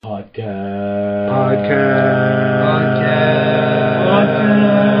Podcast.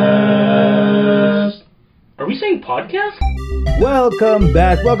 Are we saying podcast? Welcome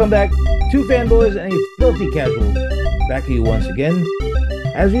back Two fanboys and a filthy casual. Back to you once again.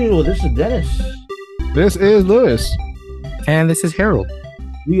 As usual, this is Dennis. This is Lewis. And this is Harold.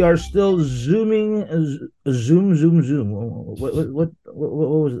 We are still zooming. Zoom. What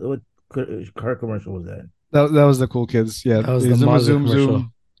car commercial was that? That was the Cool Kids. Yeah, that was the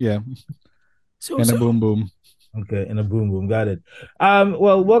zoom. Yeah, and a boom boom. Okay, and a boom boom. Got it.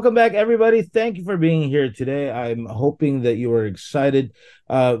 Well, welcome back, everybody. Thank you for being here today. I'm hoping that you are excited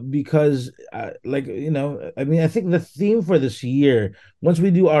because, I think the theme for this year, once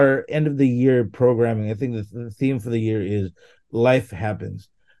we do our end of the year programming, I think the theme for the year is life happens.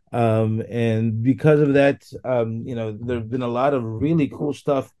 And because of that, there have been a lot of really cool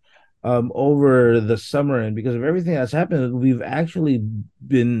stuff over the summer, and because of everything that's happened, we've actually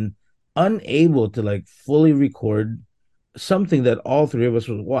been unable to fully record something that all three of us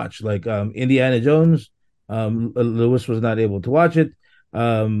would watch, like Indiana Jones. Lewis was not able to watch it.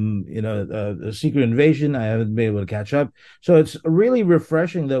 Secret Invasion, I haven't been able to catch up. So it's really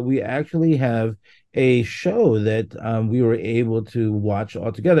refreshing that we actually have a show that we were able to watch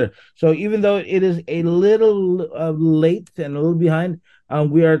all together. So even though it is a little late and a little behind,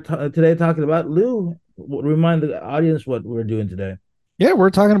 we are today talking about, Lou, remind the audience what we're doing today. Yeah, we're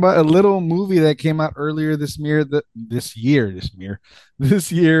talking about a little movie that came out earlier this year, the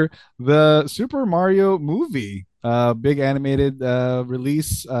Super Mario movie, big animated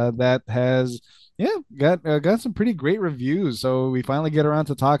release that has got some pretty great reviews. So we finally get around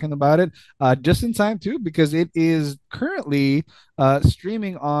to talking about it just in time too, because it is currently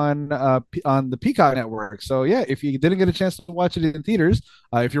streaming on the Peacock network. So yeah, if you didn't get a chance to watch it in theaters,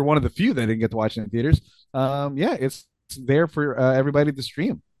 if you're one of the few that didn't get to watch it in theaters, it's there for everybody to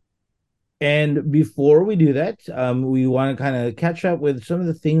stream. And before we do that, we want to kind of catch up with some of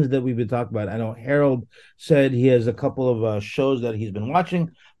the things that we've been talking about. I know Harold said he has a couple of shows that he's been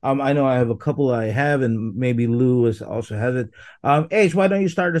watching. I know I have a couple I have, and maybe Lewis also has it. H, why don't you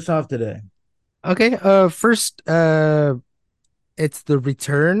start us off today? Okay. First, it's the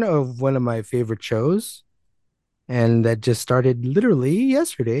return of one of my favorite shows, and that just started literally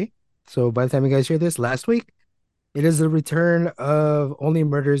yesterday. So by the time you guys hear this, last week, it is the return of Only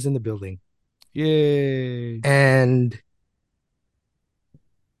Murders in the Building. Yay. And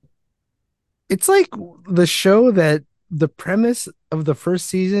it's like the show that the premise of the first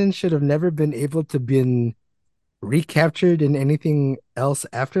season should have never been able to been recaptured in anything else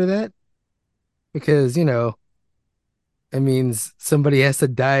after that. Because, it means somebody has to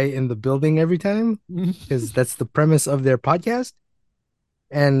die in the building every time, because that's the premise of their podcast.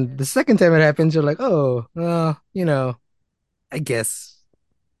 And the second time it happens, you're like, oh, I guess.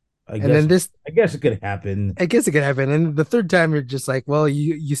 I guess it could happen. I guess it could happen. And the third time, you're just like, well,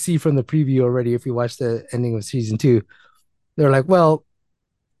 you see from the preview already, if you watch the ending of season 2, they're like, well,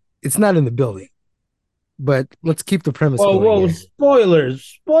 it's not in the building, but let's keep the premise going. Whoa,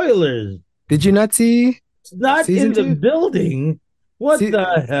 spoilers. Did you not see? It's not in the building. What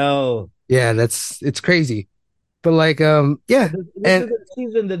the hell? Yeah, it's crazy. But this is the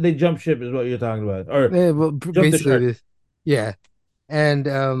season that they jump ship is what you're talking about, or basically, yeah.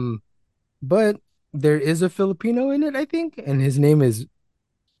 And but there is a Filipino in it, I think, and his name is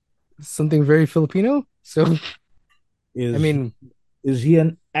something very Filipino. So, is he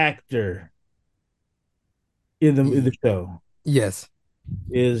an actor in the show? Yes.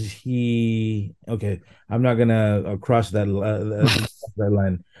 Is he okay? I'm not gonna cross that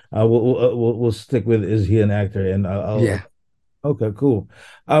line. We'll stick with, is he an actor? And yeah. Okay, cool.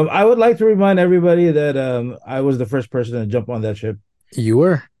 I would like to remind everybody that I was the first person to jump on that ship. You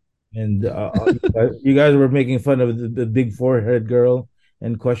were, and you guys were making fun of the big forehead girl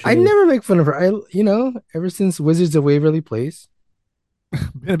and questioning. I never make fun of her. Ever since Wizards of Waverly Place,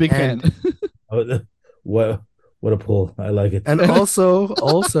 been a big fan. What a pull! I like it. And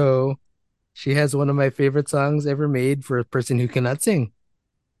also, she has one of my favorite songs ever made for a person who cannot sing.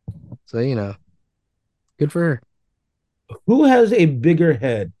 So good for her. Who has a bigger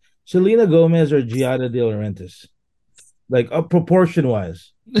head, Selena Gomez or Giada De Laurentiis? Proportion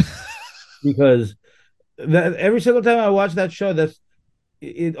wise, because that every single time I watch that show,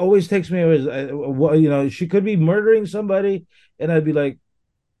 it always takes me as she could be murdering somebody, and I'd be like,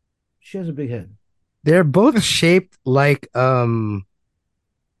 she has a big head. They're both shaped like one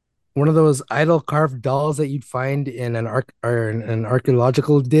of those idol carved dolls that you'd find in an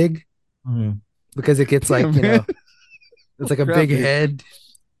archaeological dig, because it gets it's like a big head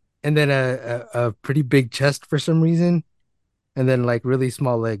and then a pretty big chest for some reason. and then like really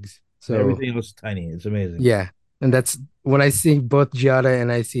small legs. And So everything else is tiny. It's amazing. yeah, and that's when I see both Giada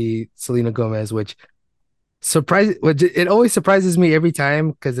and I see Selena Gomez, which it always surprises me every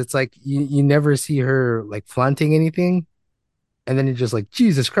time because it's like you never see her like flaunting anything, and then you're just like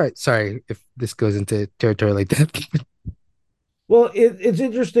Jesus Christ. Sorry if this goes into territory like that. Well, it's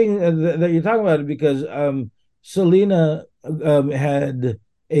interesting that you're talking about it because Selena had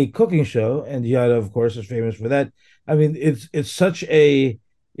a cooking show, and Giada, of course, is famous for that. I mean, it's such a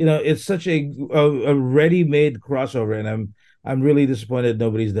it's such a ready-made crossover, and I'm really disappointed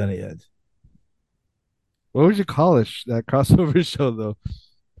nobody's done it yet. What would you call it? That crossover show though?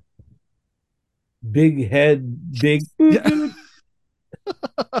 Big head, big. Yeah,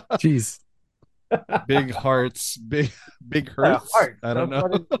 Jeez. big hearts, big hurts. Heart. I don't know.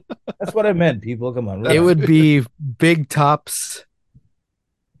 That's what I meant. People, come on, It relax. would be big tops.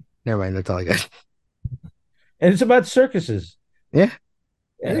 Never mind, that's all I got. And it's about circuses. Yeah.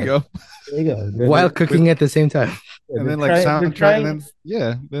 There you Yeah, go. there you go. While cooking at the same time. And They're then like trying, they're soundtrack, and trying, then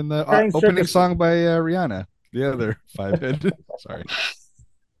yeah, then the trying opening circus. song by Rihanna, the other five head. Sorry,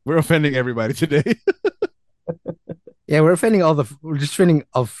 we're offending everybody today. Yeah, we're just offending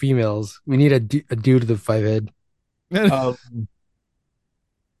all females. We need a dude with a five head. Um,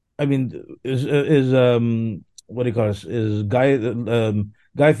 I mean, is what do you call this? Is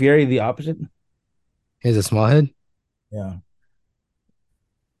Guy Fieri the opposite? He has a small head, Yeah.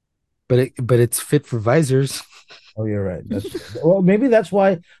 but it's fit for visors. Oh, you're right. That's well, maybe that's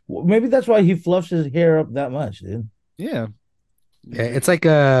why. Maybe that's why he fluffs his hair up that much, dude. Yeah, Yeah, it's like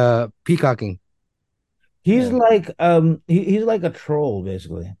peacocking. He's Yeah. like he's like a troll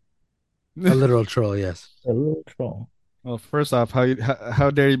basically, A literal troll, yes. a little troll. Well, first off, how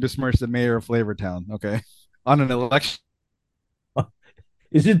dare you besmirch the mayor of Flavortown? Okay, on an election,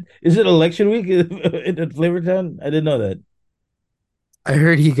 Is it election week in Flavortown? I didn't know that. I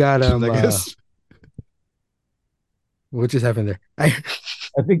heard he got I guess. what just happened there? I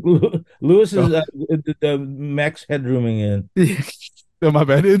I think Lewis is Oh, the max headrooming in, oh, my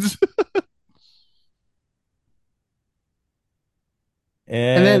bad. It's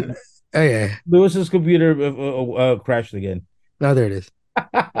and then and oh yeah. Lewis's computer crashed again. Now there it is.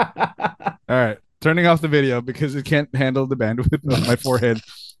 all right. Turning off the video because it can't handle the bandwidth of my forehead.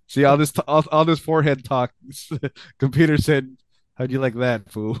 See all this forehead talk. Computer said, "How'd you like that,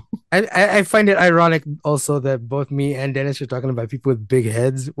 fool?" I find it ironic also that both me and Dennis are talking about people with big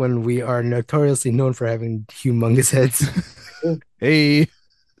heads when we are notoriously known for having humongous heads. Hey,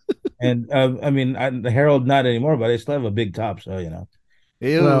 And I mean, Harold not anymore, but I still have a big top, so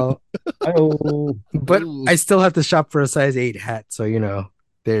ew. Well, Oh, but Ooh. I still have to shop for a size 8 hat, so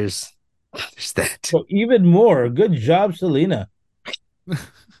there's that. so even more. Good job, Selena.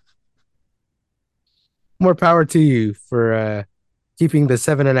 More power to you for keeping the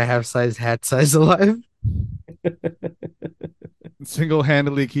 7.5 size hat size alive.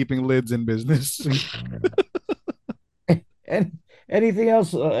 Single-handedly keeping lids in business. And anything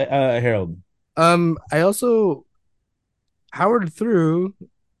else, Harold? I also powered through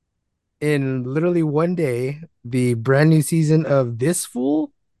in literally one day the brand new season of This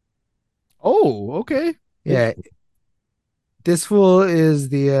Fool. Oh, okay. Yeah, This Fool is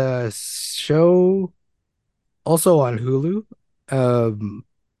the show also on Hulu um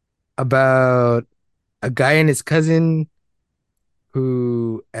about a guy and his cousin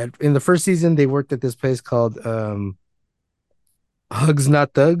in the first season they worked at this place called Hugs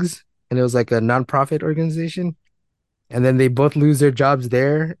Not Thugs, and it was like a nonprofit organization. And then they both lose their jobs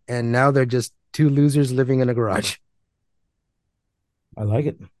there, and now they're just two losers living in a garage. I like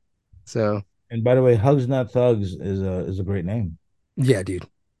it. So And by the way, Hugs Not Thugs is a great name. yeah, dude.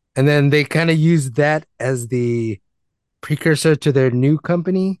 And then they kind of use that as the precursor to their new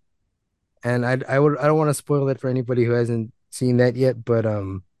company. And I don't want to spoil it for anybody who hasn't seen that yet, but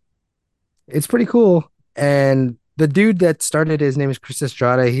it's pretty cool. And the dude that started, his name is Chris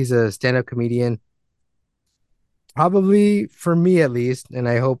Estrada. He's a stand-up comedian. Probably for me at least, and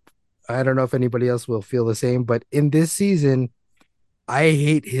I don't know if anybody else will feel the same, but in this season, I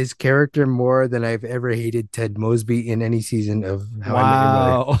hate his character more than I've ever hated Ted Mosby in any season of How I Met Your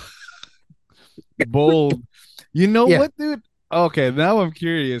Mother. Wow. Bold. You know Yeah. what, dude? Okay, now I'm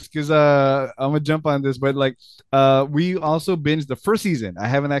curious because I'm gonna jump on this, but like we also binged the first season. I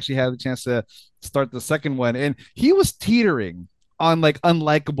haven't actually had the chance to start the second one, and he was teetering on like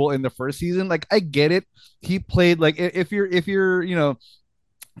unlikable in the first season. Like I get it. He played like if you're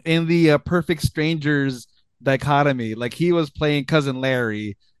in the perfect strangers dichotomy, like he was playing cousin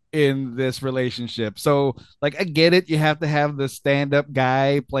Larry in this relationship. So like I get it. You have to have the stand-up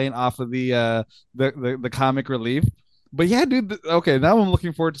guy playing off of the comic relief. But yeah, dude. Okay, now I'm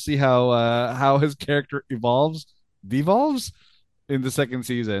looking forward to see how his character devolves in the second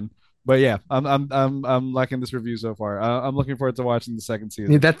season. But yeah, I'm liking this review so far. I'm looking forward to watching the second I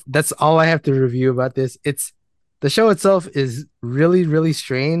mean, season. that's all I have to review about this. It's the show itself is really, really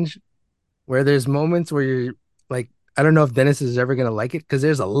strange, where there's moments where you're like, I don't know if Dennis is ever gonna like it because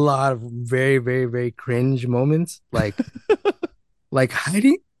there's a lot of very, very, very cringe moments, like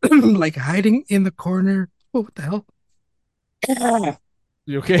hiding, like hiding in the corner. Oh, what the hell?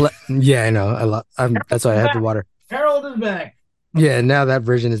 You okay? Yeah, I know. That's why I Harold is had the back. water. Harold is back. Yeah, now that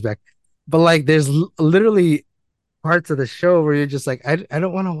version is back. But like, there's literally parts of the show where you're just like, I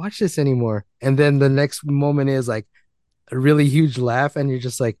don't want to watch this anymore. And then the next moment is like a really huge laugh, and you're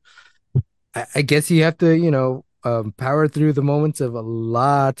just like, I guess you have to, power through the moments of a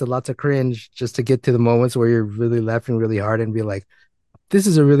lot, lots of cringe just to get to the moments where you're really laughing really hard and be like, this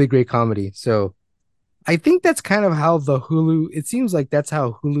is a really great comedy. So I think that's kind of how the Hulu, it seems like that's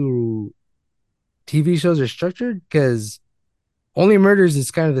how Hulu TV shows are structured because Only Murders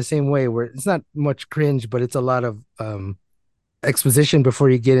is kind of the same way where it's not much cringe, but it's a lot of exposition before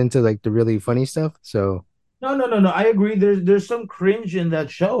you get into like the really funny stuff. So No, no, no, no. I agree. There's some cringe in that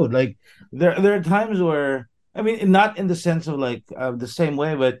show. Like there are times where I mean, not in the sense of like the same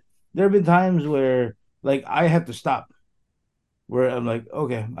way, but there have been times where like I have to stop. Where I'm like,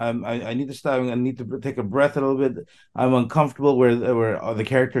 okay, I need to stop. I need to take a breath a little bit. I'm uncomfortable where all the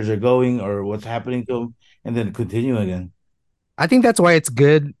characters are going or what's happening to them, and then continue again. I think that's why it's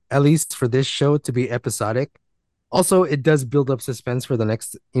good, at least for this show, to be episodic. Also, it does build up suspense for the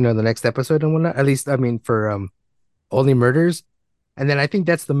next episode and whatnot. At least, I mean, for Only Murders. And then I think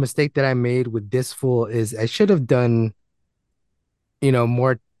that's the mistake that I made with this fool is I should have done,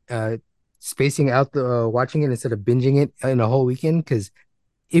 more uh spacing out the watching it instead of binging it in a whole weekend. Because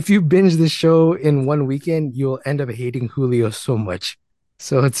if you binge the show in one weekend, you'll end up hating Julio so much.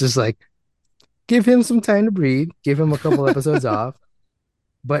 So it's just like give him some time to breathe, give him a couple episodes off.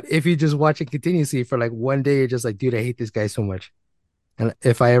 But if you just watch it continuously for like one day, you're just like, dude, I hate this guy so much. And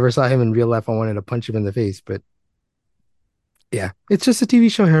if I ever saw him in real life, I wanted to punch him in the face. But yeah, it's just a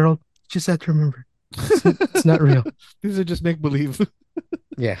TV show, Harold. You just have to remember. It's not real. These are just make believe.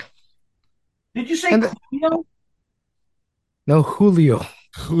 Yeah. Did you say And Coolio? no, Julio.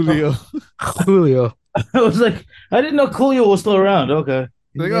 Julio. Julio. I was like, I didn't know Coolio was still around. Okay,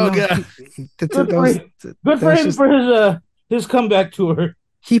 Like, You oh know, god. good for him. Good that for was him just for his comeback tour.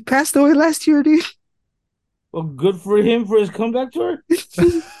 he passed away last year, dude. Well, good for him for his comeback tour.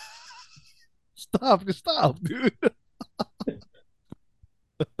 Stop, dude.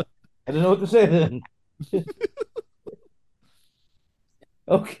 I don't know what to say then.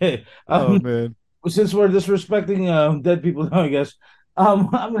 Okay. Oh man. Since we're disrespecting dead people now, I guess I'm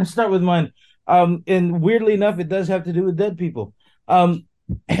gonna start with mine. And weirdly enough, it does have to do with dead people. Um,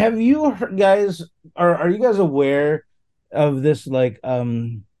 have you guys are you guys aware of this like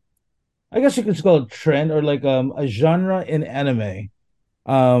I guess you could call it trend or like a genre in anime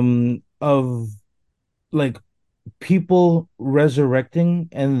of like people resurrecting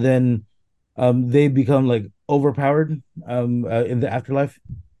and then they become like overpowered in the afterlife,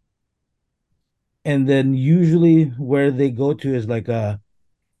 and then usually where they go to is like a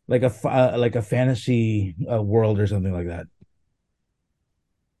fantasy world or something like that.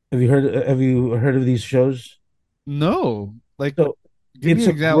 Have you heard of these shows? No. Like So give me it's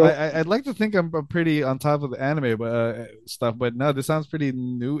an a example. world. I'd like to think I'm pretty on top of the anime stuff, but no, this sounds pretty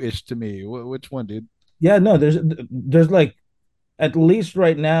new-ish to me. Which one, dude? Yeah, no, there's like at least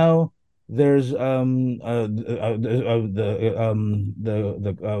right now there's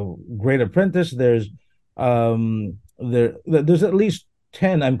the Great Apprentice. There's at least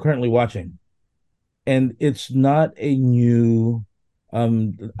 10 I'm currently watching, and it's not a new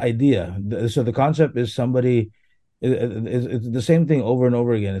idea. So the concept is somebody it's the same thing over and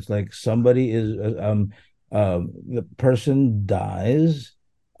over again. It's like somebody is the person dies,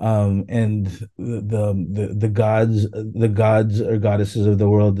 and the gods or goddesses of the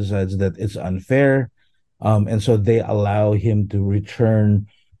world decides that it's unfair, and so they allow him to return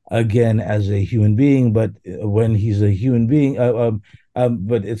again as a human being, but when he's a human being,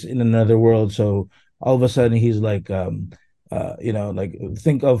 but it's in another world. So all of a sudden he's like, like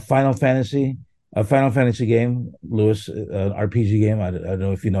think of Final Fantasy, a Final Fantasy game, Lewis, an RPG game. I don't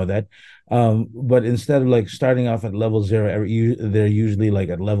know if you know that. But instead of like starting off at level zero, they're usually like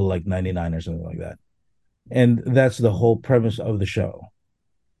at level like 99 or something like that. And that's the whole premise of the show.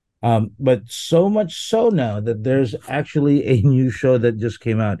 But so much so now that there's actually a new show that just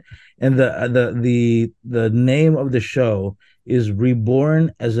came out, and the name of the show is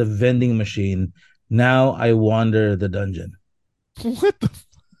Reborn as a Vending Machine, Now I wander the dungeon. What the?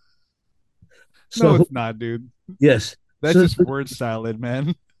 No, So it's not, dude. yes, That's so just word salad,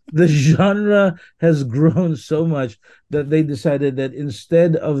 man. the genre has grown so much that they decided that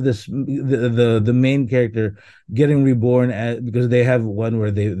instead of the main character getting reborn because they have one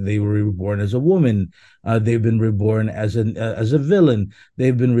where they were reborn as a woman, they've been reborn as a villain,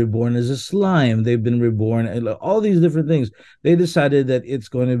 they've been reborn as a slime, they've been reborn all these different things. They decided that it's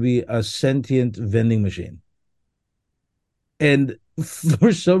going to be a sentient vending machine, and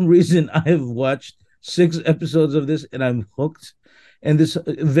for some reason I have watched 6 episodes of this and I'm hooked. And this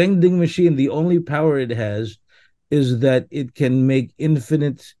vending machine, the only power it has is that it can make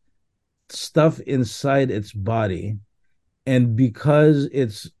infinite stuff inside its body. And because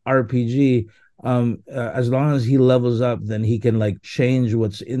it's RPG, as long as he levels up, then he can like change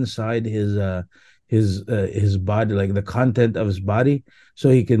what's inside his body, like the content of his body, so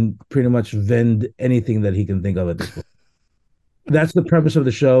he can pretty much vend anything that he can think of at this point. That's the premise of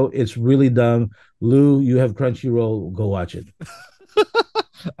the show. It's really dumb. Lou, you have Crunchyroll. Go watch it.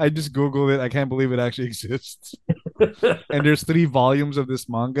 I just googled it. I can't believe it actually exists. And there's 3 volumes of this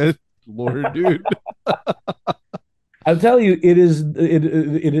manga. Lord, dude. I'll tell you,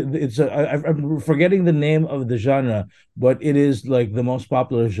 it's I'm forgetting the name of the genre, but it is like the most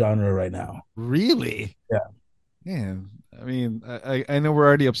popular genre right now. Really? Yeah. Yeah. I mean, I know we're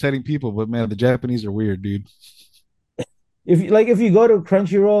already upsetting people, but man, the Japanese are weird, dude. If you go to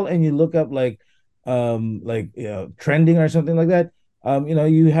Crunchyroll and you look up trending or something like that,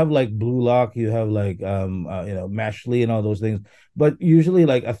 you have like Blue Lock, you have like Mashley and all those things, but usually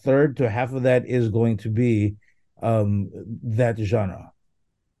like a third to half of that is going to be that genre.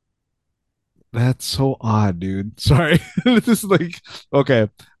 That's so odd, dude. Sorry. This is like, okay.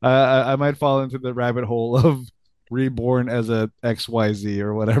 I might fall into the rabbit hole of reborn as a XYZ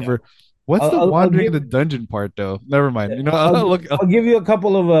or Yeah. whatever. What's I'll, the I'll, I'll wandering in give the dungeon part though? Never mind. You know, I'll I'll look. I'll give you a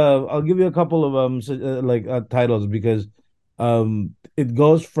couple of titles because it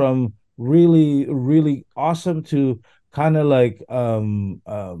goes from really really awesome to kind of like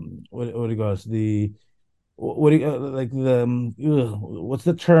what do you call it, the what do you like the what's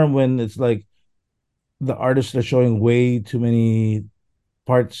the term when it's like the artists are showing way too many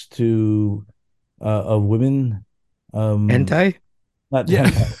parts to of women, um Hentai? not Yeah.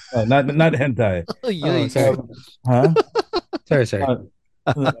 hentai, not hentai. Oh, Yikes. sorry. Huh? Sorry. uh,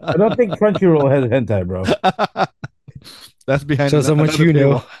 I don't think Crunchyroll has hentai, bro. That's behind So someone another you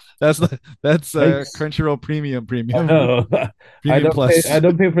paywall. know. That's Thanks. Crunchyroll I Premium know. I Premium don't pay. I Plus.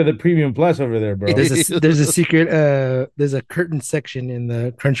 don't pay for the premium plus over there, bro. There's a secret there's a curtain section in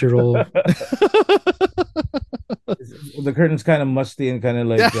the Crunchyroll. The curtain's kind of musty and kind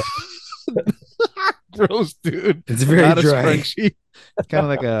of Yeah, like gross, dude. It's very Not a dry. scrunchie. It's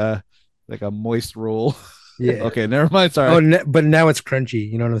kind of like a moist roll. Yeah. Okay, never mind. Oh, Sorry. but now it's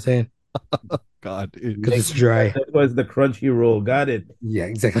crunchy. You know what I'm saying? God, dude. Because it's dry. that was the crunchy roll. Got it. Yeah,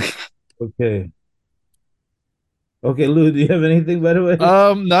 exactly. Okay. Okay, Lou, do you have anything by the way?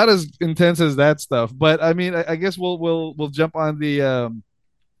 Not as intense as that stuff, but I mean, I guess we'll jump on the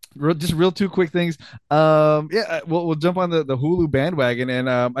just real 2 quick things. Yeah, we'll jump on the Hulu bandwagon, and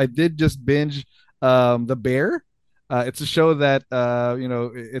I did just binge The Bear. It's a show that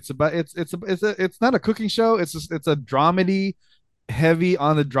it's about it's not a cooking show. It's a dramedy, heavy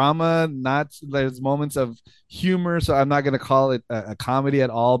on the drama. Not there's moments of humor, so I'm not going to call it a comedy at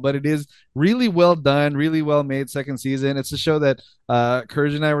all. But it is really well done, really well made. Second season. It's a show that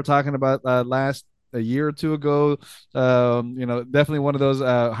Courage and I were talking about last a year or two ago. Definitely one of those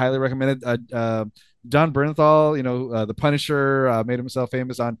highly recommended. John Bernthal, the Punisher, made himself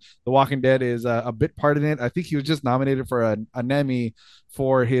famous on The Walking Dead, is a bit part in it. I think he was just nominated for an Emmy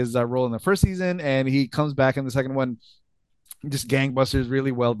for his role in the first season, and he comes back in the second one just gangbusters,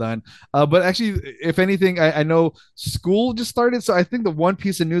 really well done. But actually, if anything, I know school just started, so I think the one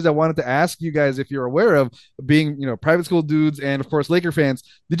piece of news I wanted to ask you guys, if you're aware of, being private school dudes and of course Laker fans,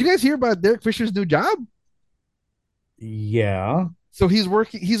 did you guys hear about Derek Fisher's new job? Yeah. So he's going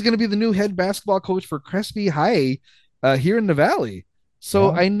to be the new head basketball coach for Crespi High here in the Valley.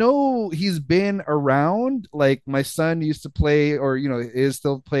 So Yeah. I know he's been around. Like my son used to play, or is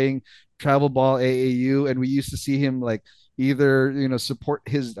still playing travel ball AAU, and we used to see him like either support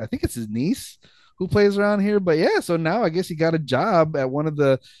his, I think it's his niece who plays around here. But yeah, so now I guess he got a job at one of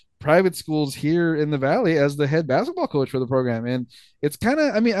the private schools here in the Valley as the head basketball coach for the program. And it's kind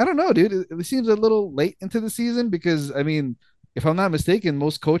of, I mean, I don't know, dude. It seems a little late into the season because, I mean, if I'm not mistaken,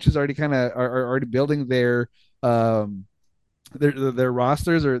 most coaches already kind of are already building um their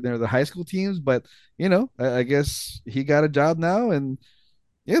rosters or the high school teams. But I guess he got a job now, and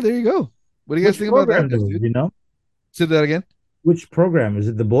yeah, there you go. What do you guys Which think about program that, though? dude? You know, Say that again. which program is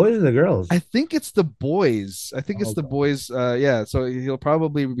it? The boys or the girls? I think it's the boys. I think it's Oh, the boys. Yeah. So he'll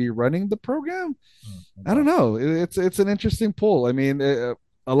probably be running the program. I don't okay. know. It's an interesting poll. I mean, a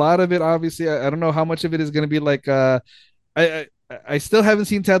lot of it, obviously, I don't know how much of it is going to be like. I still haven't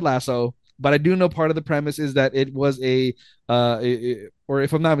seen Ted Lasso, but I do know part of the premise is that it was or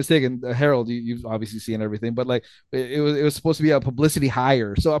if I'm not mistaken, Harold, you've obviously seen everything, but like it was supposed to be a publicity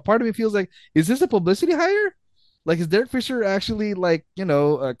hire. So a part of me feels like, is this a publicity hire? Like, is Derek Fisher actually like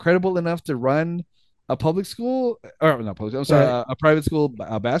credible enough to run a public school or not public? I'm sorry, Uh, a private school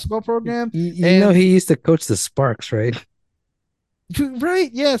basketball program? you know, And he used to coach the Sparks, right? right,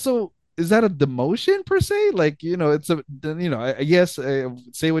 yeah. So is that a demotion per se? Like, it's I guess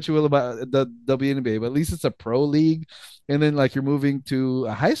say what you will about the WNBA, but at least it's a pro league, and then like you're moving to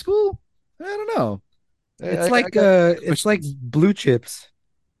a high school. I don't know. I, I got It's like questions. Blue Chips.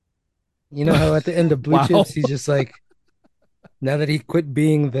 You know how at the end of Blue Wow. Chips, he's just like, now that he quit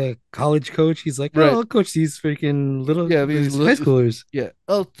being the college coach, he's like, Right. oh, I'll coach these freaking Yeah. these high schoolers Yeah.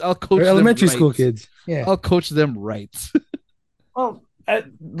 I'll or coach them elementary right. school kids. Yeah. I'll coach them right. Well, at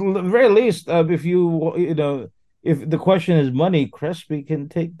the very least, if if the question is money, Crespi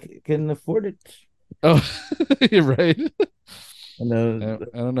can afford it. Oh, you're right. You know,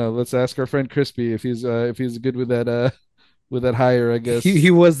 I don't know. Let's ask our friend Crispy if he's good with that hire, I He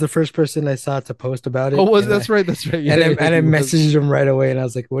guess. was the first person I saw to post about Oh, it, was and that's right. That's right. Yeah, yeah, I he was. messaged him right away, and I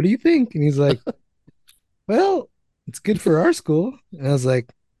was like, "What do you think?" And he's like, "Well, it's good for our school." And I was like,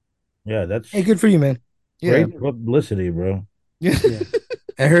 yeah, that's "Hey, good for you, man." Yeah. great publicity, bro. Yeah. Yeah,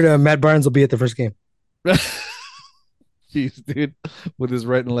 I heard Matt Barnes will be at the first game. Jeez, dude, with his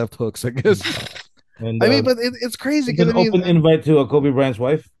right and left hooks, I guess. And I mean, but it's crazy it's because an I mean, open invite to a Kobe Bryant's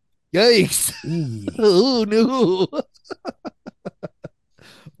wife. yikes! Eee. Oh no!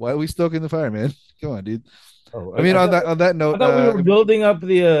 Why are we stoking the fire, man? Come on, dude. Oh, I mean, on that I note, thought we were building up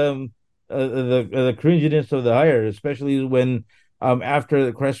the cringiness of the hire, especially when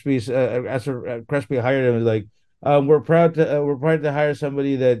after Crespi hired him, like we're proud to hire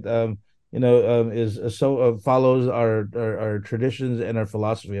somebody that is so follows our traditions and our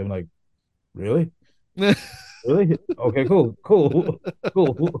philosophy. I'm like, really, really? Okay, cool, cool,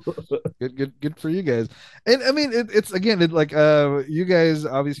 cool. good for you guys. And I mean, it's again, like you guys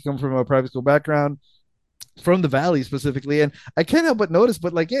obviously come from a private school background, from the Valley specifically, and I can't help but notice,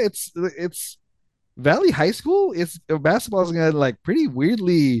 but like, yeah, it's Valley High School. It's basketball is gonna like pretty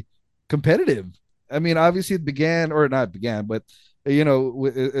weirdly competitive. I mean, obviously it began or not began, but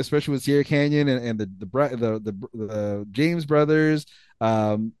especially with Sierra Canyon and the James brothers,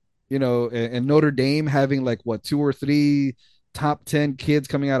 um, and Notre Dame having like what two or three top 10 kids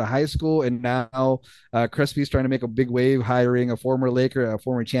coming out of high school, and now Crespi's trying to make a big wave, hiring a former Laker, a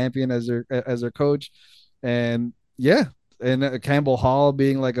former champion as their coach, and yeah, and Campbell Hall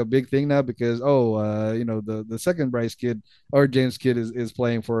being like a big thing now because the second Bryce kid or James kid is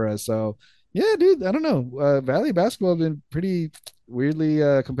playing for us. So yeah, dude, I don't know. Valley basketball has been pretty weirdly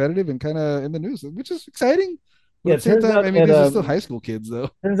competitive and kind of in the news, which is exciting. But Yeah, at the it same turns time, I out mean, that these are still high school kids, though.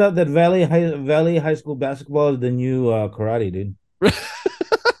 Valley High School basketball is the new karate, dude.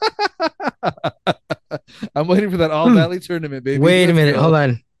 I'm waiting for that All Hmm. Valley tournament, baby. Wait a Let's minute, go. hold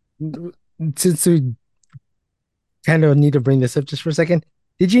on. Since we kind of need to bring this up just for a second,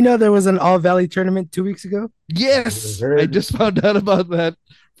 did you know there was an All Valley tournament 2 weeks ago? I Yes, I heard. just found out about that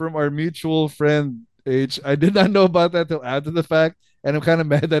from our mutual friend H. I did not know about that till after the fact, and I'm kind of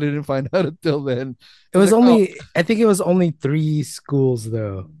mad that I didn't find out until then. It I was was like, oh, only, I think it was only three schools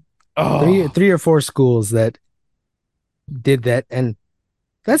though, oh, three or four schools that did that, and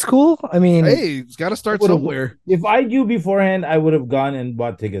that's cool. I mean, hey, it's got to I start would have somewhere, if I knew beforehand, I would have gone and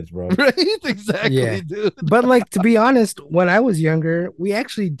bought tickets, bro. right? yeah. Exactly, dude. But like to be honest, when I was younger, we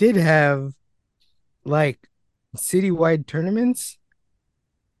actually did have like citywide tournaments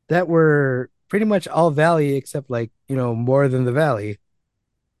that were pretty much all Valley except like, more than the Valley.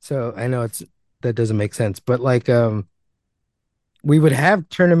 So I know that doesn't make sense, but like we would have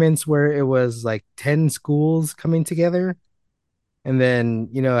tournaments where it was like 10 schools coming together and then,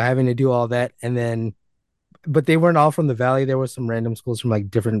 having to do all that and then but they weren't all from the Valley. There were some random schools from like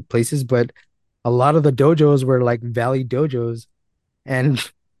different places, but a lot of the dojos were like Valley dojos. And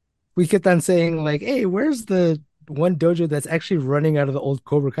we kept on saying, like, hey, where's the one dojo that's actually running out of the old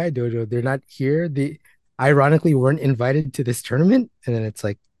Cobra Kai dojo? They're not here. They ironically weren't invited to this tournament. And then it's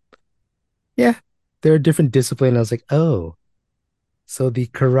like, yeah, they're a different discipline. I was like, oh, so the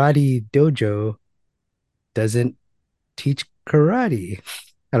karate dojo doesn't teach karate.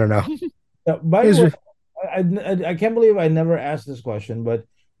 I don't know. By It the was way, I can't believe I never asked this question, but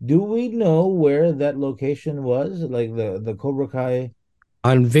Do we know where that location was? Like the Cobra Kai?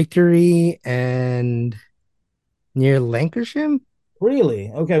 On Victory and near Lancashire. Really?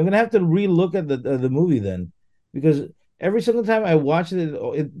 Okay, I'm gonna have to relook at the movie then, because every single time I watched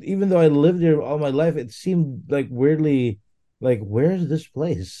even though I lived there all my life, it seemed like weirdly like where's this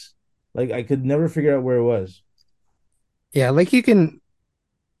place? Like I could never figure out where it was. Yeah, like you can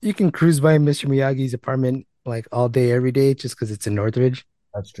cruise by Mr. Miyagi's apartment like all day, every day, just because it's in Northridge.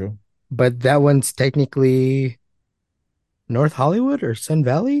 That's true. But that one's technically North Hollywood or Sun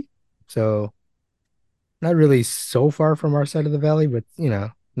Valley. So not really so far from our side of the valley, but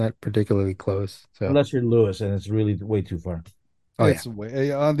not particularly close. So Unless you're Lewis and it's really way too far. oh yeah, It's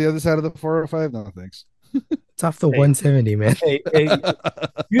way on the other side of the 405. No, thanks. it's off the Hey, 170, man. hey,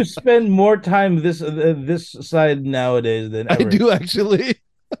 you spend more time this side nowadays than I ever. do actually.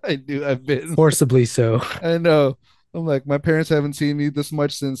 I do. I've been. Forcibly so. I know. I'm like, my parents haven't seen me this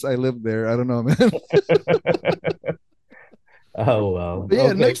much since I lived there. I don't know, man. Oh well. But yeah,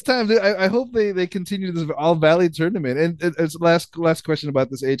 Okay. next time I hope they continue this All Valley tournament. And it's last question about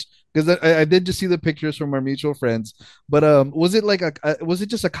this H, because I did just see the pictures from our mutual friends. But was it like was it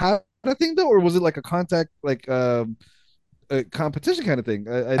just a kata thing though, or was it like a contact like a competition kind of thing?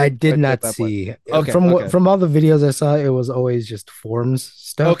 I I didn't did quite get not that part. see Okay, from okay, from all the videos I saw, it was always just forms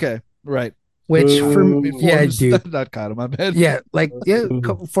stuff, okay, right. which I Boo. mean, yeah, forms, dude. not kata. My bad. Yeah, like yeah,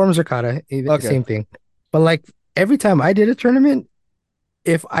 Boo. forms are kata, Okay, same thing. But like every time I did a tournament,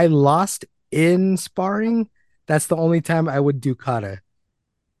 if I lost in sparring, that's the only time I would do kata.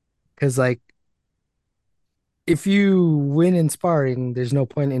 Because like if you win in sparring, there's no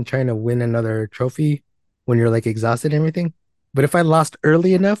point in trying to win another trophy when you're like exhausted and everything. But if I lost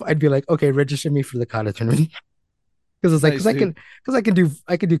early enough, I'd be like, okay, register me for the kata tournament. Because it's like, nice, dude. because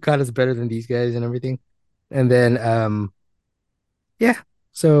I can do katas better than these guys and everything. And then yeah.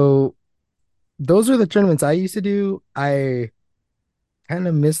 So those are the tournaments I used to do. I kind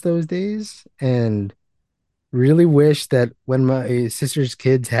of miss those days and really wish that when my sister's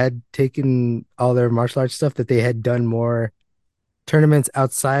kids had taken all their martial arts stuff, that they had done more tournaments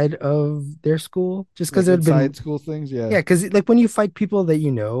outside of their school, just because Like it would have been inside school things, yeah. yeah, because like when you fight people that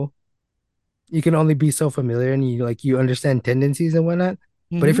you can only be so familiar and you understand tendencies and whatnot.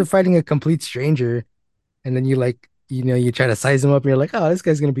 But if Hmm. you're fighting a complete stranger and then you try to size them up and you're like, oh, this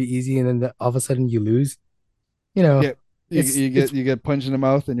guy's gonna be easy, and then all of a sudden you lose, you know, Yeah, it's it's you get punched in the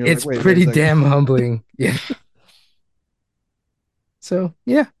mouth, and you're like, it's wait a pretty second. damn humbling. Yeah. So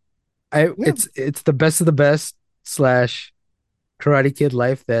yeah, I Yeah, it's the best of the best slash Karate Kid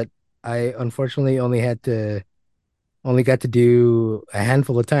life that I unfortunately only got to do a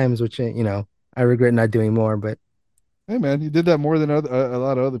handful of times, which I regret not doing more. But hey man, you did that more than a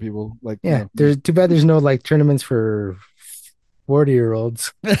lot of other people. Like yeah, there's too bad there's no like tournaments for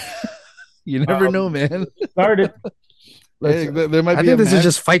 40-year-olds. you never know, Um, man. start it. Let's Hey, there might I be a think this is match.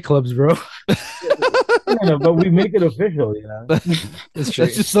 just fight clubs, bro. but we make it official, you know. It's That's true.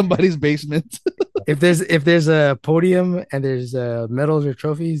 just somebody's basement. If there's a podium and there's medals or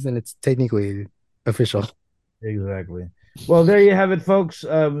trophies, then it's technically official. Exactly. Well, there you have it, folks.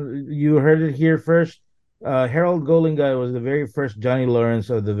 You heard it here first. Harold Golding was the very first Johnny Lawrence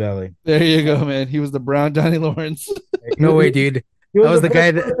of the Valley. There you go, man. He was the brown Johnny Lawrence. He, No way, he, dude. he I was was the the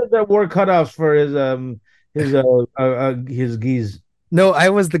guy first that person that wore cutoffs for his geese. No, I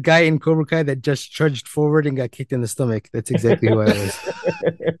was the guy in Cobra Kai that just trudged forward and got kicked in the stomach. That's exactly who I was.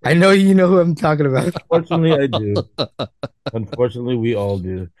 I know you know who I'm talking about. Unfortunately, I do. Unfortunately, we all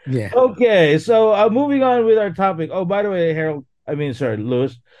do. Yeah. Okay, so moving on with our topic. Oh, by the way, Harold, I mean, sorry,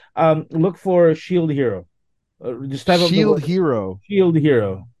 Lewis. Look for Shield Hero. Just type up the Shield word Hero. Shield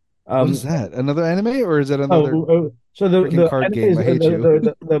Hero. What Um, is that? Another anime, or is that another so the freaking the card anime game? is I hate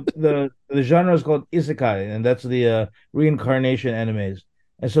you. the genre is called Isekai, and that's the reincarnation animes.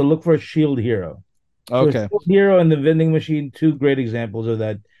 And so look for Shield Hero. So Okay. Shield Hero and the Vending Machine, two great examples of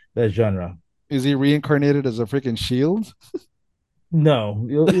that genre. Is he reincarnated as a freaking shield? No,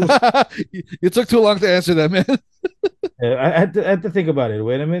 you'll You took too long to answer that, man. I had to think about it.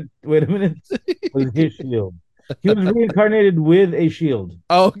 Wait a minute. Wait a minute. Was his shield? He was reincarnated with a shield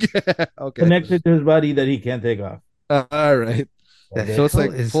Okay. Okay. connected to his body that he can't take off. All right. The Okay. So it's hell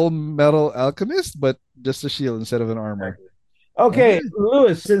like is Full Metal Alchemist, but just a shield instead of an armor. Okay, Okay.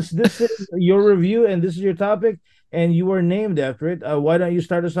 Lewis, since this is your review and this is your topic, and you were named after it, why don't you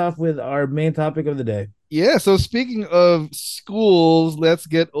start us off with our main topic of the day? Yeah. So speaking of schools, let's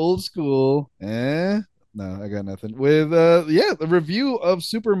get old school. No, I got nothing. With yeah, the review of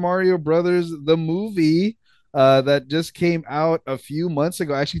Super Mario Brothers the movie that just came out a few months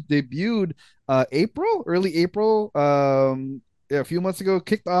ago. Actually debuted early April. a few months ago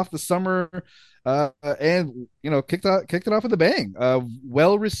kicked off the summer, and kicked it off with a bang.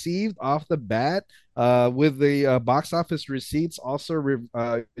 Well received off the bat, with the box office receipts also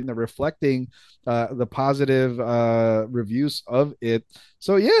reflecting the positive reviews of it.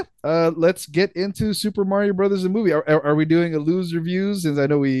 So yeah, let's get into Super Mario Brothers the movie. Are we doing a lose reviews? Since I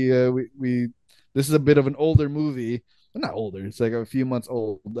know we this is a bit of an older movie. Well, not older, it's like a few months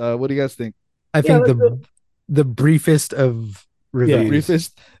old. What do you guys think? I Yeah, think let's go. the briefest of The Yeah. reviews.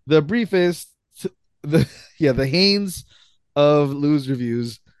 briefest, the the Haynes of lose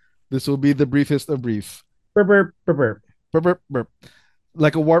reviews. This will be the briefest of brief. Burp, burp, burp, burp. Burp, burp, burp.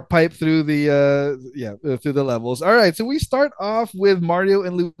 Like a warp pipe through the through the levels. All right, so we start off with Mario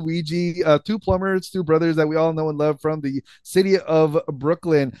and Luigi, two plumbers, two brothers that we all know and love from the city of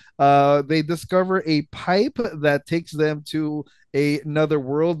Brooklyn. They discover a pipe that takes them to another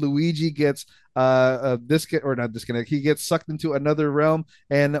world. Luigi gets disconnect, or not disconnect, he gets sucked into another realm,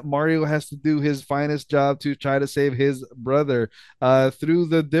 and Mario has to do his finest job to try to save his brother. Through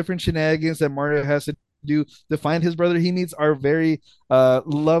the different shenanigans that Mario has to do to find his brother, he meets our very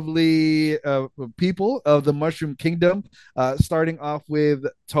lovely people of the Mushroom Kingdom, starting off with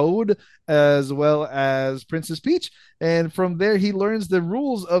Toad as well as Princess Peach. And from there, he learns the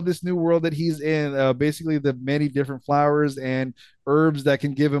rules of this new world that he's in, basically the many different flowers and herbs that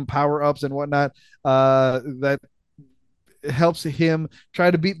can give him power ups and whatnot. That helps him try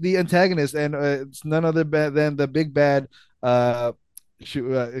to beat the antagonist, and it's none other than the big bad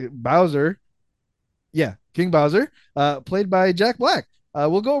Bowser. Yeah, King Bowser, played by Jack Black.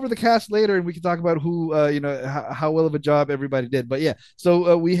 We'll go over the cast later, and we can talk about who, how well of a job everybody did. But yeah,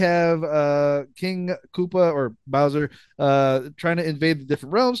 so we have King Koopa or Bowser trying to invade the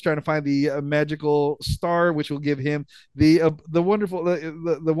different realms, trying to find the magical star, which will give him the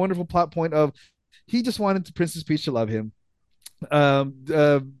wonderful plot point of he just wanted Princess Peach to love him.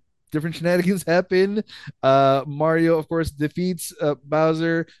 um Different shenanigans happen. Mario, of course, defeats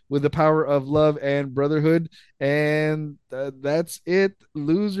Bowser with the power of love and brotherhood, and that's it.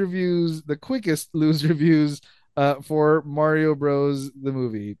 Lose reviews, the quickest lose reviews for Mario Bros. The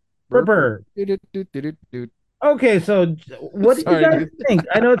movie. Burp, Burp, burp. burp. Okay, so what did you Sorry, guys dude. think?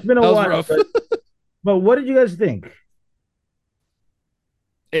 I know it's been a That was while, rough. but what did you guys think?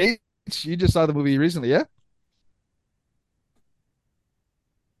 H, you just saw the movie recently, yeah?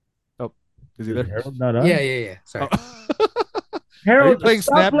 Oh, is he Is there? Harold not on? Yeah. Sorry. Oh. Are you Harold, playing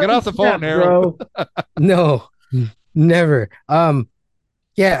stop Snap? Get playing off the phone, Snap, Harold. bro. No, never.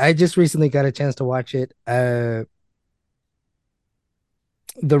 Yeah, I just recently got a chance to watch it. The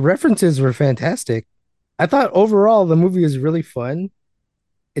references were fantastic. I thought overall the movie was really fun.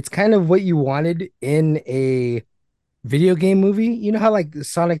 It's kind of what you wanted in a video game movie. You know how like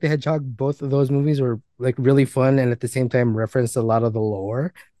Sonic the Hedgehog, both of those movies were like really fun and at the same time referenced a lot of the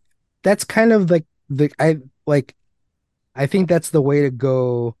lore. That's kind of like I think that's the way to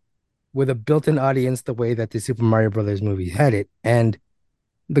go with a built-in audience the way that the Super Mario Brothers movie had it. And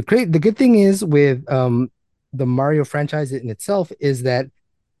the good thing is with the Mario franchise in itself is that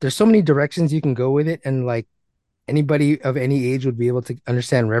there's so many directions you can go with it, and like anybody of any age would be able to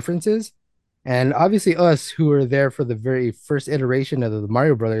understand references. And obviously us who were there for the very first iteration of the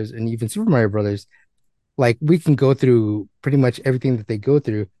Mario Brothers and even Super Mario Brothers, like we can go through pretty much everything that they go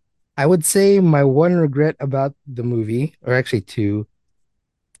through. I would say my one regret about the movie, or actually two,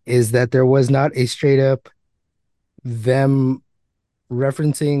 is that there was not a straight up them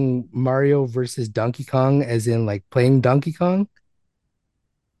referencing Mario versus Donkey Kong, as in like playing Donkey Kong.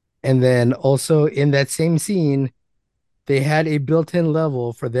 And then also in that same scene, they had a built-in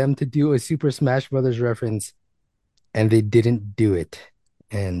level for them to do a Super Smash Brothers reference, and they didn't do it.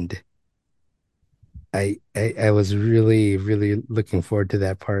 And I was really, really looking forward to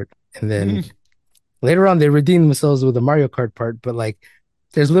that part. And then later on, they redeemed themselves with the Mario Kart part, but like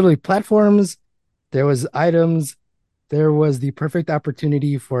there's literally platforms, there was items, there was the perfect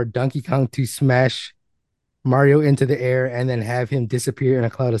opportunity for Donkey Kong to smash Mario into the air and then have him disappear in a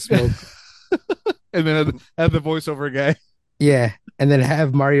cloud of smoke. And then have the voiceover guy Yeah, and then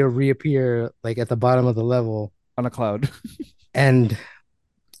have Mario reappear like at the bottom of the level. on a cloud. And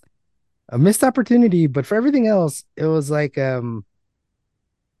a missed opportunity, but for everything else, it was like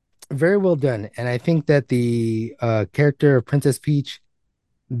very well done. And I think that the character of Princess Peach,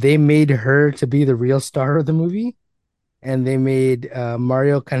 they made her to be the real star of the movie, and they made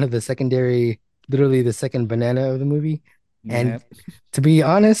Mario kind of the secondary, literally the second banana of the movie. And to be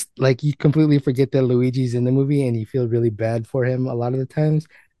honest, like you completely forget that Luigi's in the movie and you feel really bad for him a lot of the times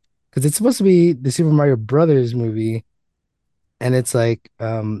because it's supposed to be the Super Mario Brothers movie. And it's like,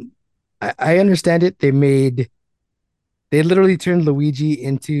 I understand it. They made They literally turned Luigi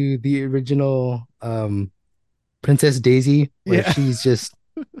into the original Princess Daisy, where Yeah. she's just,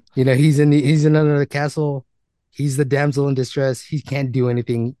 he's in another castle. He's the damsel in distress. He can't do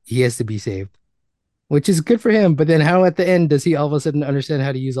anything. He has to be saved, which is good for him. But then how at the end does he all of a sudden understand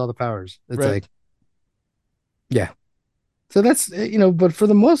how to use all the powers? It's Right. like, yeah. So that's but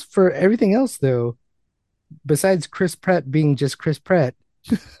for everything else though, besides Chris Pratt being just Chris Pratt,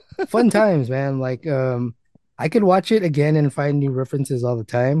 fun times, man. Like I could watch it again and find new references all the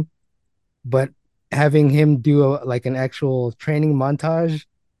time, but having him do like an actual training montage,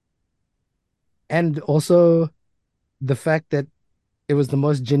 and also the fact that it was the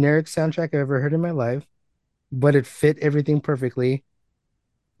most generic soundtrack I've ever heard in my life, but it fit everything perfectly.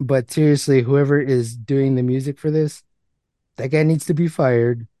 But seriously, whoever is doing the music for this, that guy needs to be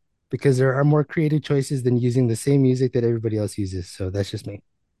fired because there are more creative choices than using the same music that everybody else uses. So that's just me.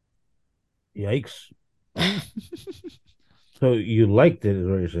 Yikes! So you liked it, is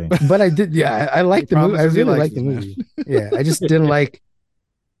what you're saying? But I did, yeah, I He like the movie. I promises he really likes like the this, man. movie. Yeah, I just didn't like,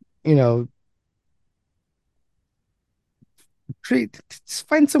 you know, create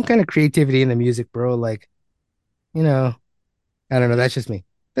find some kind of creativity in the music, bro. Like, you know, I don't know. That's just me.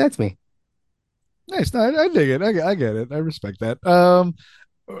 That's me. Nice. No, I dig it. I get it. I respect that.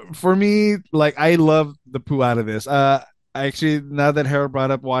 For me, like I love the poo out of this. I actually, now that Harold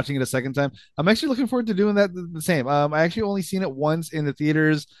brought up watching it a second time, I'm actually looking forward to doing that the same. I actually only seen it once in the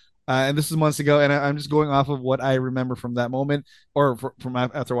theaters, and this is months ago, and I'm just going off of what I remember from that moment or from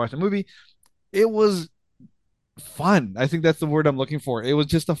after watching the movie. It was fun. I think that's the word I'm looking for. It was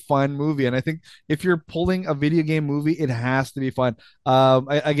just a fun movie, and I think if you're pulling a video game movie, it has to be fun.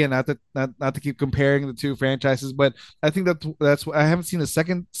 Again, not to keep comparing the two franchises, but I think that's I haven't seen a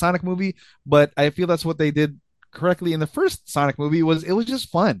second Sonic movie, but I feel that's what they did correctly in the first Sonic movie. Was just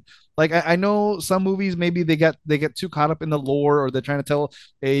fun. Like I know some movies maybe they get too caught up in the lore or they're trying to tell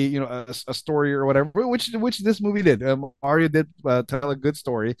a story or whatever, which this movie did. Mario did tell a good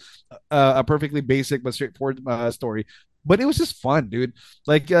story, a perfectly basic but straightforward story. But it was just fun, dude.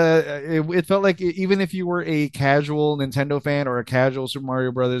 Like it felt like even if you were a casual Nintendo fan or a casual Super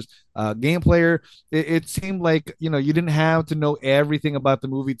Mario Brothers game player, it seemed like you didn't have to know everything about the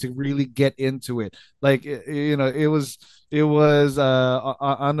movie to really get into it. Like it was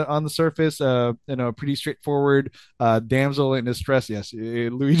on the surface, pretty straightforward. Damsel in distress. Yes,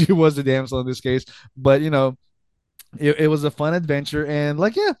 Luigi was the damsel in this case, but it was a fun adventure and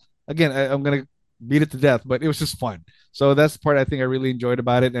like yeah, again I'm gonna beat it to death, but it was just fun. So that's the part I think I really enjoyed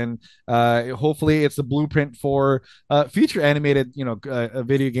about it, and hopefully it's the blueprint for future animated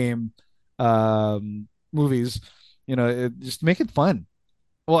video game movies. Just make it fun.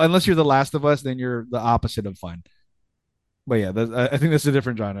 Well, unless you're The Last of Us, then you're the opposite of fun. But yeah, I think that's a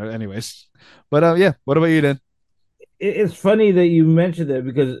different genre anyways. But yeah, what about you then? It's funny that you mentioned that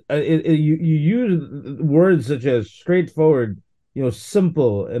because you use words such as straightforward,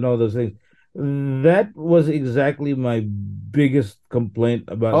 simple, and all those things. That was exactly my biggest complaint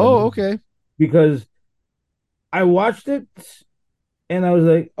about the Oh, movie okay. because I watched it and I was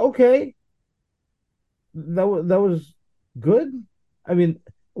like, okay, that was good. I mean,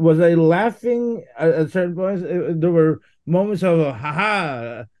 was I laughing at certain points? There were moments of,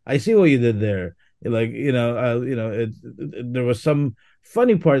 haha, I see what you did there. Like, there was some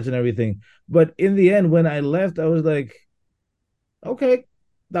funny parts and everything. But in the end, when I left, I was like, okay,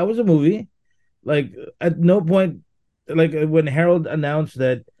 that was a movie. Like, at no point, like when Harold announced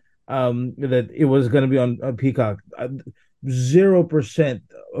that it was going to be on Peacock, 0%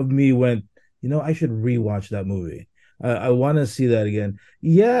 of me went, I should rewatch that movie. I want to see that again.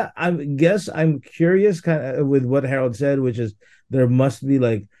 Yeah, I guess I'm curious kind of with what Harold said, which is there must be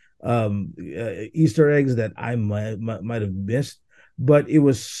like Easter eggs that I might have missed, but it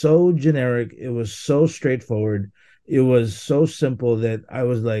was so generic, it was so straightforward, it was so simple that I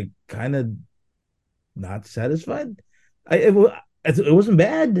was like kind of not satisfied. It wasn't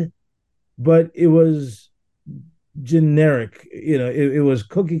bad, but it was generic. It was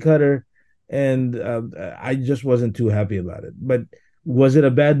cookie cutter, and I just wasn't too happy about it. But was it a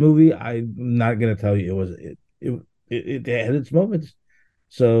bad movie? I'm not gonna tell you. It was it had its moments.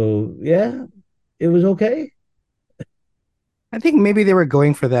 So yeah, it was okay. I think maybe they were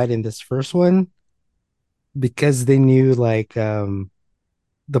going for that in this first one because they knew like the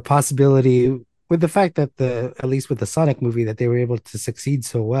possibility with the fact that the at least with the Sonic movie that they were able to succeed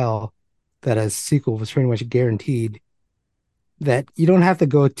so well that a sequel was pretty much guaranteed, that you don't have to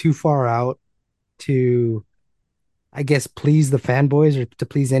go too far out to, I guess, please the fanboys or to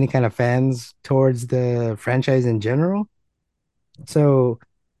please any kind of fans towards the franchise in general. So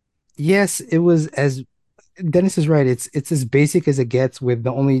yes, it was as Dennis is right. It's as basic as it gets, with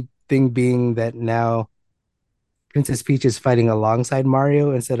the only thing being that now Princess Peach is fighting alongside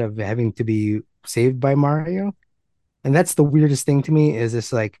Mario instead of having to be saved by Mario. And that's the weirdest thing to me, is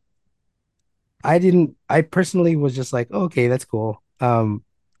it's like I personally was just like, oh, okay, that's cool.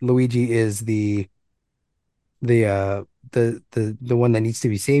 Luigi is the uh the one that needs to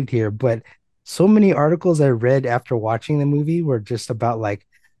be saved here. But so many articles I read after watching the movie were just about like,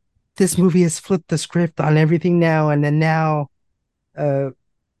 this movie has flipped the script on everything now, and then now uh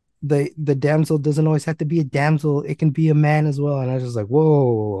the damsel doesn't always have to be a damsel, it can be a man as well. And I was just like,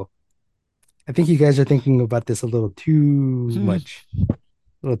 whoa, I think you guys are thinking about this a little too much, a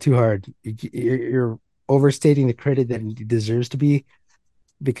little too hard. You're overstating the credit that it deserves to be,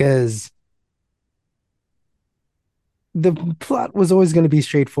 because the plot was always going to be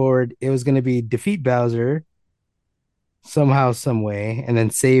straightforward. It was going to be defeat Bowser somehow, some way, and then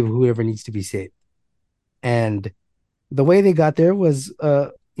save whoever needs to be saved. And the way they got there was,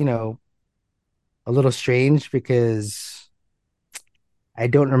 you know, a little strange, because I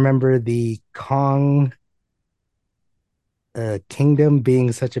don't remember the Kong kingdom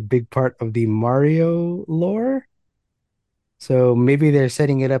being such a big part of the Mario lore. So maybe they're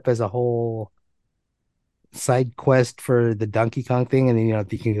setting it up as a whole side quest for the Donkey Kong thing, and then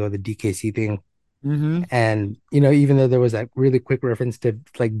you can go the DKC thing. Mm-hmm. And even though there was that really quick reference to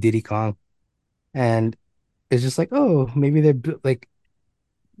like Diddy Kong, and it's just like, oh, maybe they're like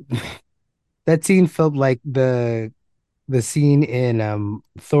that scene felt like the scene in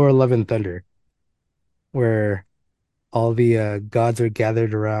Thor: Love and Thunder, where all the gods are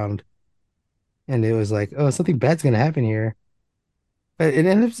gathered around, and it was like, oh, something bad's gonna happen here. But it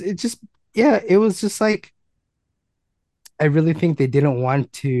ended up, it just, yeah, it was just like, I really think they didn't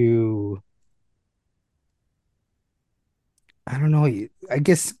want to, I don't know, I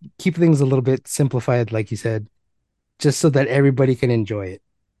guess keep things a little bit simplified, like you said, just so that everybody can enjoy it.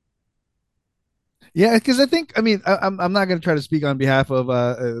 Yeah, because I think, I mean, I'm not going to try to speak on behalf of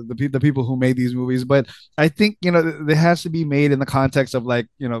the people who made these movies, but I think, it has to be made in the context of, like,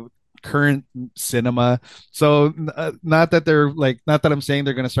 current cinema. So not that they're like, not that I'm saying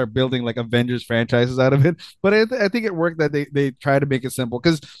they're going to start building like Avengers franchises out of it, but I think it worked that they try to make it simple,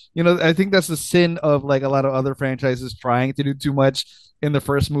 because I think that's the sin of like a lot of other franchises trying to do too much in the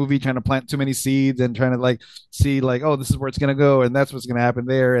first movie, trying to plant too many seeds and trying to like see like, oh, this is where it's going to go and that's what's going to happen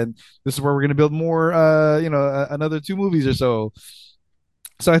there, and this is where we're going to build more another two movies or so.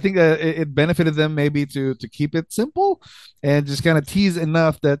 So I think it benefited them maybe to keep it simple and just kind of tease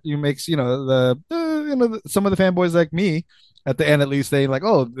enough that you makes some of the fanboys like me at the end at least saying like,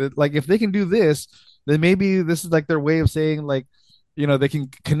 oh, like if they can do this, then maybe this is like their way of saying like, they can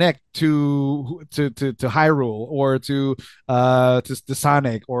connect to Hyrule, or to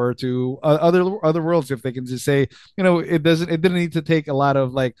Sonic, or to other worlds, if they can just say, it didn't need to take a lot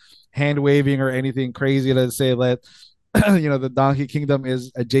of like hand waving or anything crazy to say that the Donkey Kingdom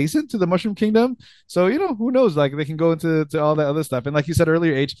is adjacent to the Mushroom Kingdom. So who knows, like they can go into all that other stuff. And like you said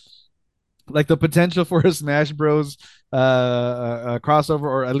earlier, H, like the potential for a Smash Bros crossover,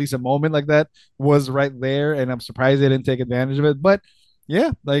 or at least a moment like that, was right there, and I'm surprised they didn't take advantage of it. But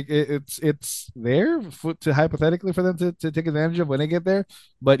yeah, like it's there to hypothetically for them to take advantage of when they get there.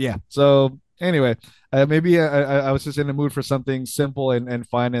 But yeah, so anyway, maybe I was just in the mood for something simple and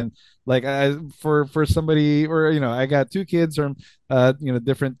fun, and like for somebody, or I got two kids from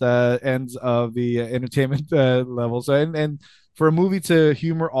different ends of the entertainment level. So and for a movie to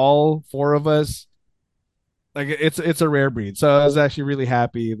humor all four of us, like it's a rare breed. So I was actually really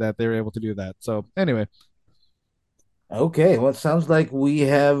happy that they were able to do that. So anyway. Okay, well, it sounds like we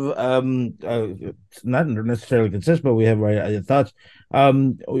have not necessarily consistent, but we have our thoughts.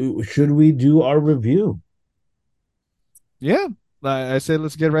 Should we do our review? Yeah, I said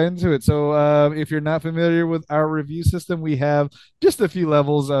let's get right into it. So, if you're not familiar with our review system, we have just a few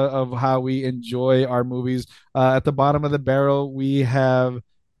levels of how we enjoy our movies. At the bottom of the barrel, we have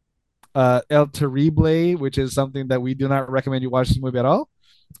El Terrible, which is something that we do not recommend you watch this movie at all.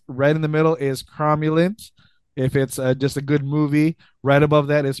 Right in the middle is Cromulent. If it's just a good movie, right above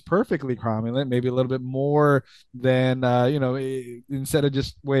that is Perfectly Cromulent, maybe a little bit more than instead of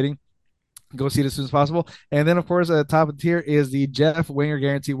just waiting, go see it as soon as possible. And then, of course, at the top of the tier is the Jeff Winger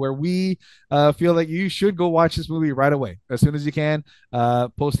guarantee, where we feel like you should go watch this movie right away, as soon as you can,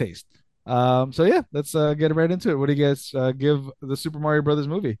 post haste. So yeah, let's get right into it. What do you guys give the Super Mario Brothers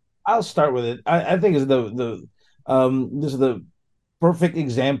movie? I'll start with it. I think it's the this is the perfect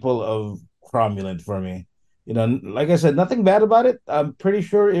example of cromulent for me. Like I said, nothing bad about it. I'm pretty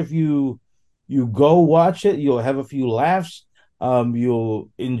sure if you go watch it, you'll have a few laughs. You'll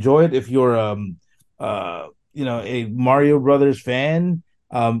enjoy it if you're a Mario Brothers fan,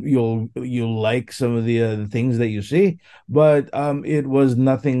 you'll like some of the things that you see, but it was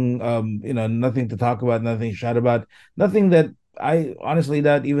nothing, nothing to talk about, nothing to shout about, nothing that I honestly,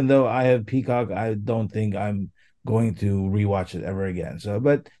 that even though I have Peacock, I don't think I'm going to rewatch it ever again. So,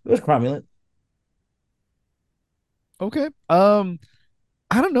 but it was cromulent. Okay. I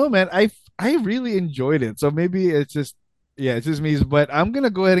don't know, man. I really enjoyed it. So maybe it's just yeah, it's just me. But I'm gonna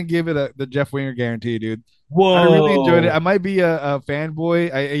go ahead and give it the Jeff Winger guarantee, dude. I really enjoyed it. I Whoa. might be a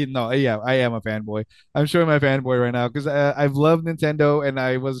fanboy. No, yeah, I am a fanboy. I'm showing my fanboy right now because I've loved Nintendo and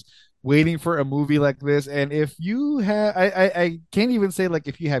I was waiting for a movie like this. And if you have, I can't even say like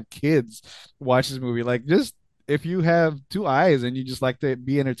if you have kids watch this movie. Like just if you have two eyes and you just like to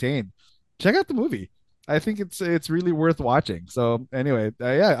be entertained, check out the movie. I think it's really worth watching. So anyway,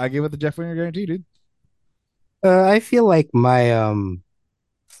 yeah, I give it the Jeff Winger guarantee, dude. I feel like my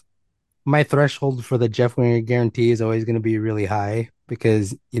threshold for the Jeff Winger guarantee is always going to be really high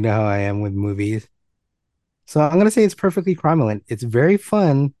because you know how I am with movies. So I'm going to say it's perfectly cromulent. It's very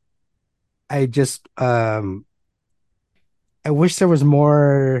fun. I just I wish there was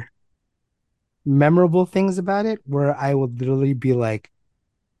more memorable things about it where I would literally be like,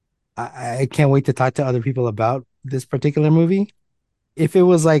 I can't wait to talk to other people about this particular movie. If it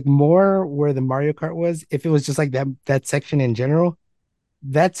was like more where the Mario Kart was, if it was just like that section in general,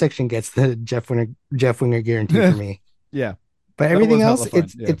 that section gets the Jeff Winger guarantee for me. Yeah, But that everything was hella else, fun.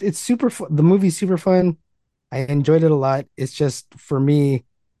 Yeah. it's super fun. The movie's super fun. I enjoyed it a lot. It's just for me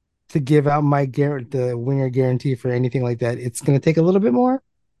to give out the Winger guarantee for anything like that, it's gonna take a little bit more.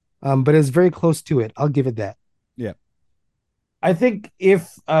 But it's very close to it. I'll give it that. Yeah. I think if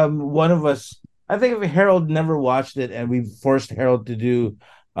one of us, I think if Harold never watched it and we forced Harold to do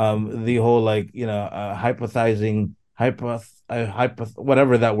the whole like hypothesizing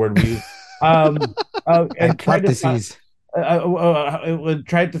whatever that word we use, um and Hypotheses.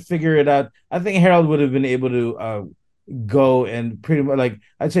 tried to figure it out, I think Harold would have been able to go and pretty much like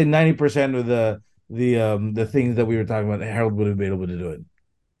I'd say 90% of the things that we were talking about, Harold would have been able to do it.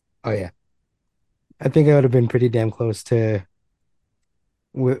 Oh yeah, I think I would have been pretty damn close to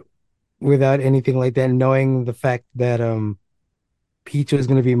w without anything like that, knowing the fact that Peach was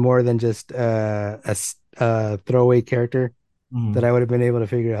going to be more than just a throwaway character. That Mhm. I would have been able to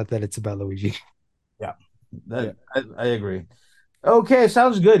figure out that it's about Luigi. Yeah, Yeah. I agree. Okay,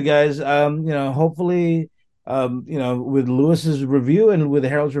 sounds good, guys. Hopefully, with Lewis's review and with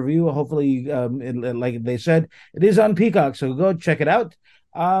Harold's review, hopefully, like they said, it is on Peacock, so go check it out.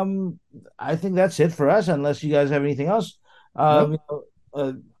 I think that's it for us, unless you guys have anything else. Nope. Um, you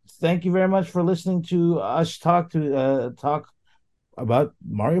know, Thank you very much for listening to us talk about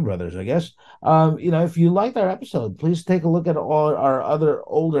Mario Brothers, I guess. If you liked our episode, please take a look at all our other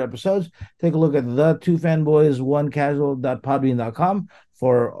older episodes. Take a look at the two fanboys, one casual.podbean.com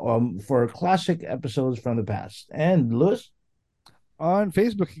for classic episodes from the past. And Lewis? On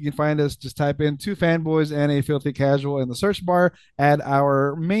Facebook, you can find us. Just type in two fanboys and a filthy casual in the search bar. Add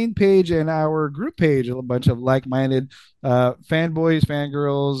our main page and our group page, a bunch of like-minded fanboys,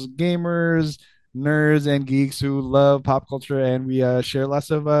 fangirls, gamers, nerds, and geeks who love pop culture, and we share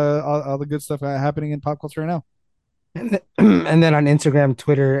lots of all the good stuff happening in pop culture right now. And then on Instagram,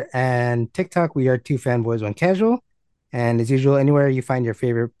 Twitter, and TikTok, we are two fanboys, one casual. And as usual, anywhere you find your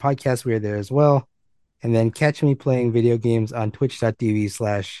favorite podcast, we are there as well. And then catch me playing video games on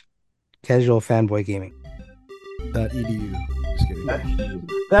twitch.tv/casual fanboy gaming. .edu. Just kidding.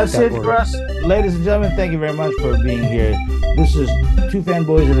 That's it for us, ladies and gentlemen. Thank you very much for being here. This is Two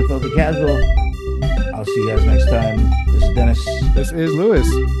Fanboys and a Filthy Casual. I'll see you guys next time. This is Dennis. This is Lewis.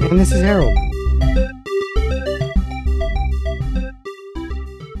 And this is Harold.